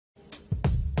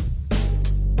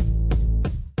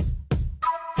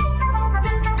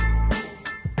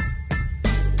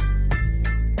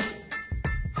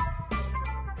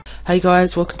Hey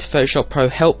guys, welcome to Photoshop Pro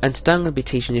Help, and today I'm going to be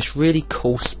teaching this really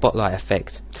cool spotlight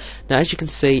effect. Now as you can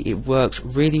see, it works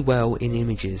really well in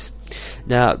images.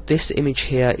 Now this image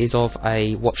here is of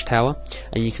a watchtower,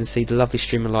 and you can see the lovely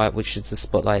stream of light which is the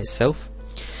spotlight itself.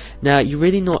 Now you're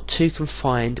really not too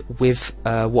confined with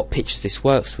what pictures this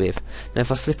works with. Now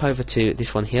if I flip over to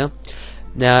this one here,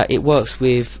 now it works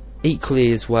with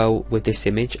equally as well with this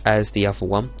image as the other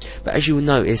one, but as you will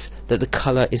notice that the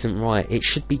colour isn't right. It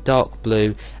should be dark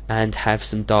blue and have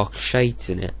some dark shades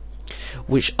in it,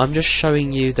 which I'm just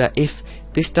showing you that if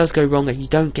this does go wrong and you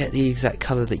don't get the exact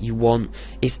colour that you want,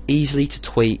 it's easily to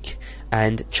tweak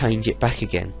and change it back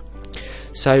again.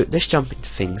 So let's jump into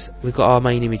things. We've got our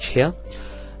main image here,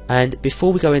 and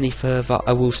before we go any further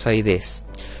I will say this: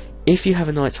 if you have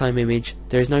a nighttime image,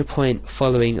 there is no point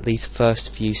following these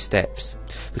first few steps,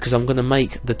 because I'm going to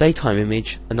make the daytime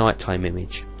image a nighttime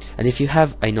image, and if you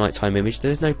have a nighttime image,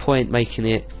 there's no point making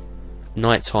it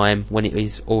nighttime when it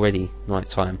is already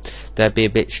nighttime. That'd be a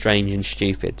bit strange and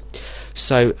stupid.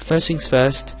 So first things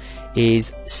first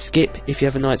is skip if you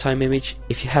have a nighttime image.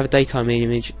 If you have a daytime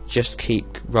image, just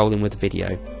keep rolling with the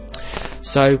video.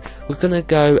 So we're going to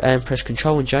go and press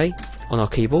Ctrl and J on our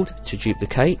keyboard to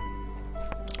duplicate.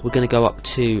 We're going to go up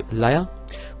to layer,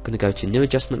 we're going to go to new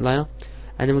adjustment layer,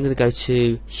 and then we're going to go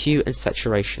to hue and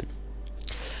saturation,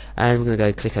 and we're going to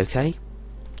go click OK.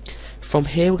 From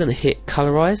here we're going to hit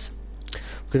colorize.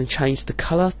 We're going to change the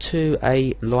color to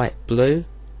a light blue,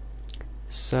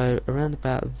 so around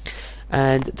about,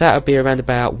 and that will be around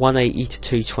about 180 to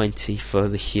 220 for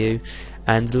the hue,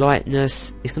 and the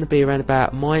lightness is going to be around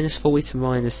about -40 to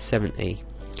 -70.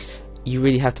 You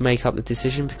really have to make up the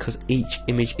decision because each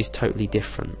image is totally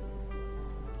different.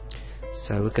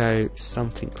 So we'll go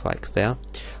something like there.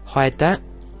 Hide that.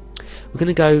 We're going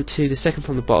to go to the second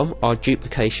from the bottom, our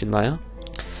duplication layer,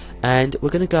 and we're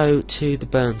going to go to the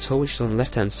burn tool, which is on the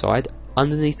left hand side.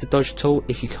 Underneath the dodge tool,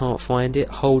 if you can't find it,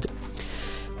 hold.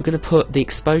 We're going to put the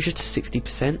exposure to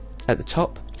 60% at the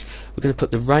top. We're going to put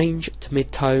the range to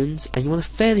mid-tones, and you want a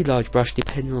fairly large brush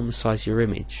depending on the size of your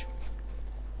image.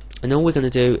 And all we're going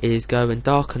to do is go and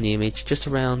darken the image just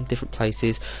around different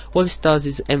places. What this does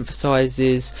is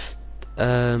emphasises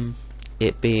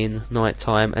it being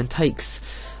nighttime and takes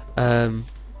the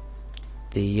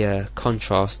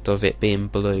contrast of it being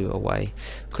blue away,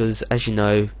 because as you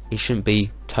know, it shouldn't be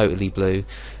totally blue.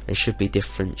 There should be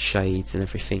different shades and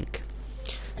everything.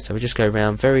 So we just go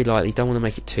around very lightly, don't want to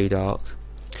make it too dark.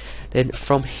 Then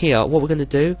from here what we're going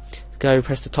to do is go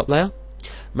press the top layer,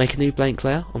 make a new blank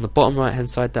layer. On the bottom right hand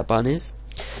side that button is,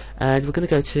 and we're going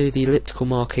to go to the elliptical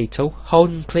marquee tool, hold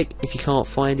and click. If you can't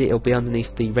find it, it'll be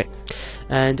underneath the rect,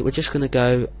 and we're just going to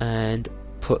go and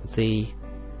put the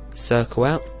circle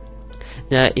out.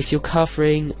 Now if you're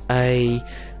covering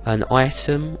an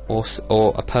item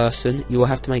or a person, you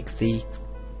will have to make the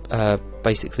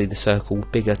basically the circle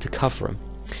bigger to cover them.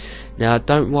 Now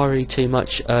don't worry too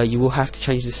much, you will have to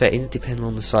change the settings depending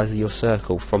on the size of your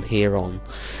circle from here on,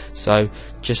 so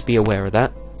just be aware of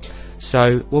that.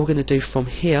 So what we're going to do from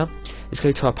here is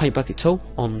go to our paint bucket tool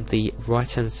on the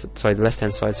the left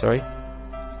hand side, sorry,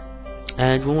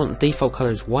 and we want the default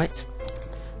colour is white.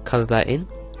 Colour that in.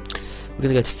 We're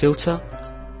going to go to filter,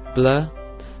 blur,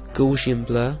 Gaussian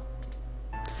blur,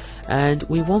 and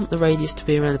we want the radius to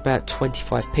be around about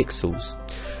 25 pixels.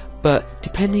 But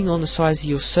depending on the size of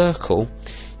your circle,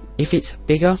 if it's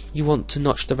bigger you want to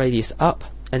notch the radius up,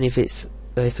 and if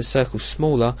the circle's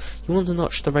smaller you want to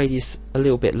notch the radius a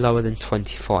little bit lower than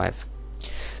 25.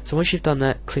 So once you've done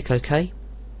that, click OK.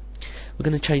 We're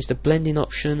going to change the blending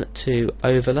option to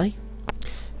overlay,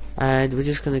 and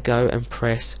we're just going to go and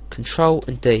press Ctrl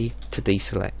and D to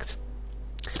deselect.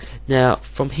 Now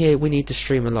from here we need the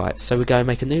stream of light, so we go and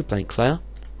make a new blank layer,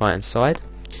 right hand side,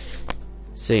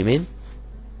 zoom in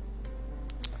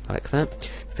like that.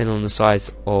 Depending on the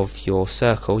size of your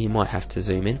circle you might have to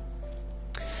zoom in,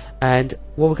 and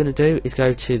what we're going to do is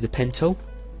go to the pen tool,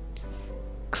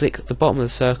 click the bottom of the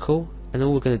circle, and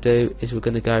all we're going to do is we're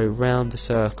going to go round the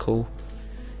circle.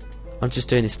 I'm just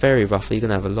doing this very roughly, you're going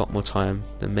to have a lot more time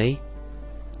than me.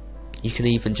 You can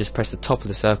even just press the top of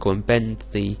the circle and bend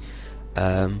the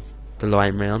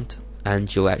line round,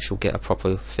 and you'll actually get a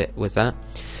proper fit with that.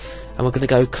 And we're going to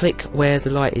go click where the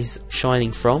light is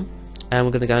shining from, and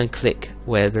we're going to go and click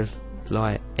where the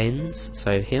light ends,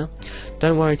 so here.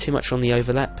 Don't worry too much on the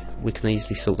overlap, we can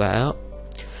easily sort that out.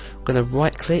 We're going to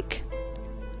right click,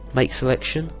 make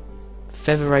selection,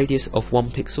 feather radius of 1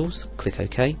 pixels, click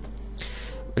OK.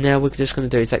 And now we're just going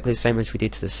to do exactly the same as we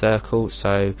did to the circle,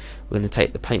 so we're going to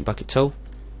take the paint bucket tool,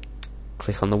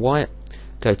 click on the white,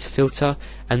 go to filter,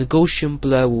 and the Gaussian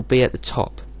blur will be at the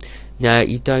top. Now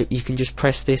you can just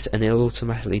press this and it'll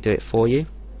automatically do it for you.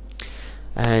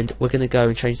 And we're going to go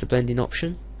and change the blending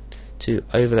option to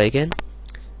overlay again,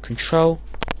 Control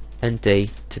and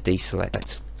D to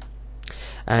deselect,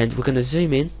 and we're going to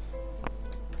zoom in.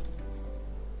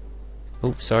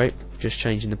 Oh, sorry, just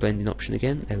changing the blending option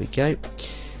again. There we go.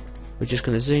 We're just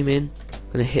going to zoom in,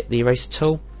 going to hit the eraser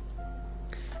tool,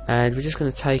 and we're just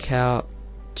going to take out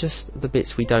just the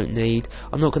bits we don't need.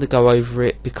 I'm not going to go over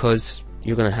it because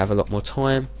you're going to have a lot more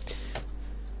time.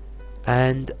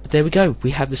 And there we go, we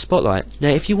have the spotlight. Now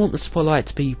if you want the spotlight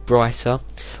to be brighter,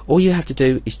 all you have to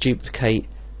do is duplicate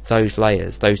those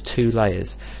layers, those two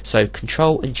layers. So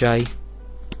Control and J,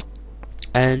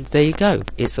 and there you go,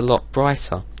 it's a lot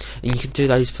brighter. And you can do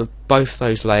those for both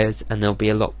those layers and they'll be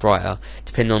a lot brighter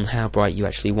depending on how bright you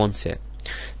actually want it.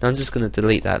 Now I'm just going to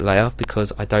delete that layer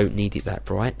because I don't need it that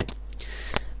bright.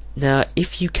 Now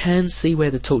if you can see where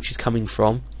the torch is coming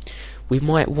from, we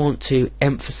might want to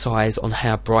emphasize on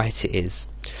how bright it is.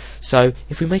 So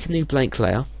if we make a new blank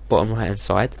layer, bottom right hand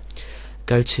side,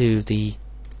 go to the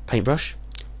paintbrush,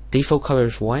 default color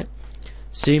is white,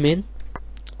 zoom in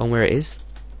on where it is.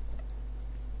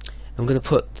 I'm going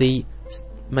to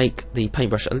make the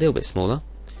paintbrush a little bit smaller.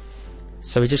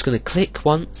 So we're just going to click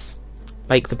once,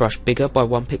 make the brush bigger by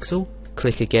 1 pixel,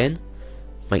 click again,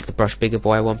 make the brush bigger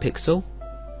by 1 pixel,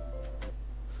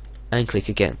 and click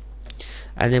again.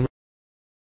 And then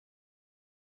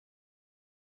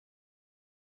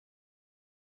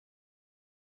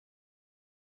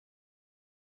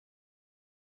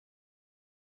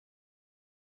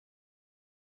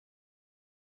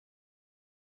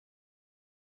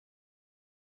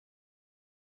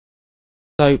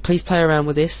so please play around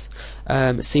with this,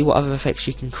 see what other effects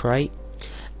you can create,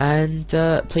 and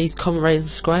please comment, rate and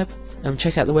subscribe, and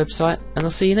check out the website, and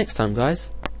I'll see you next time guys.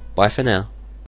 Bye for now.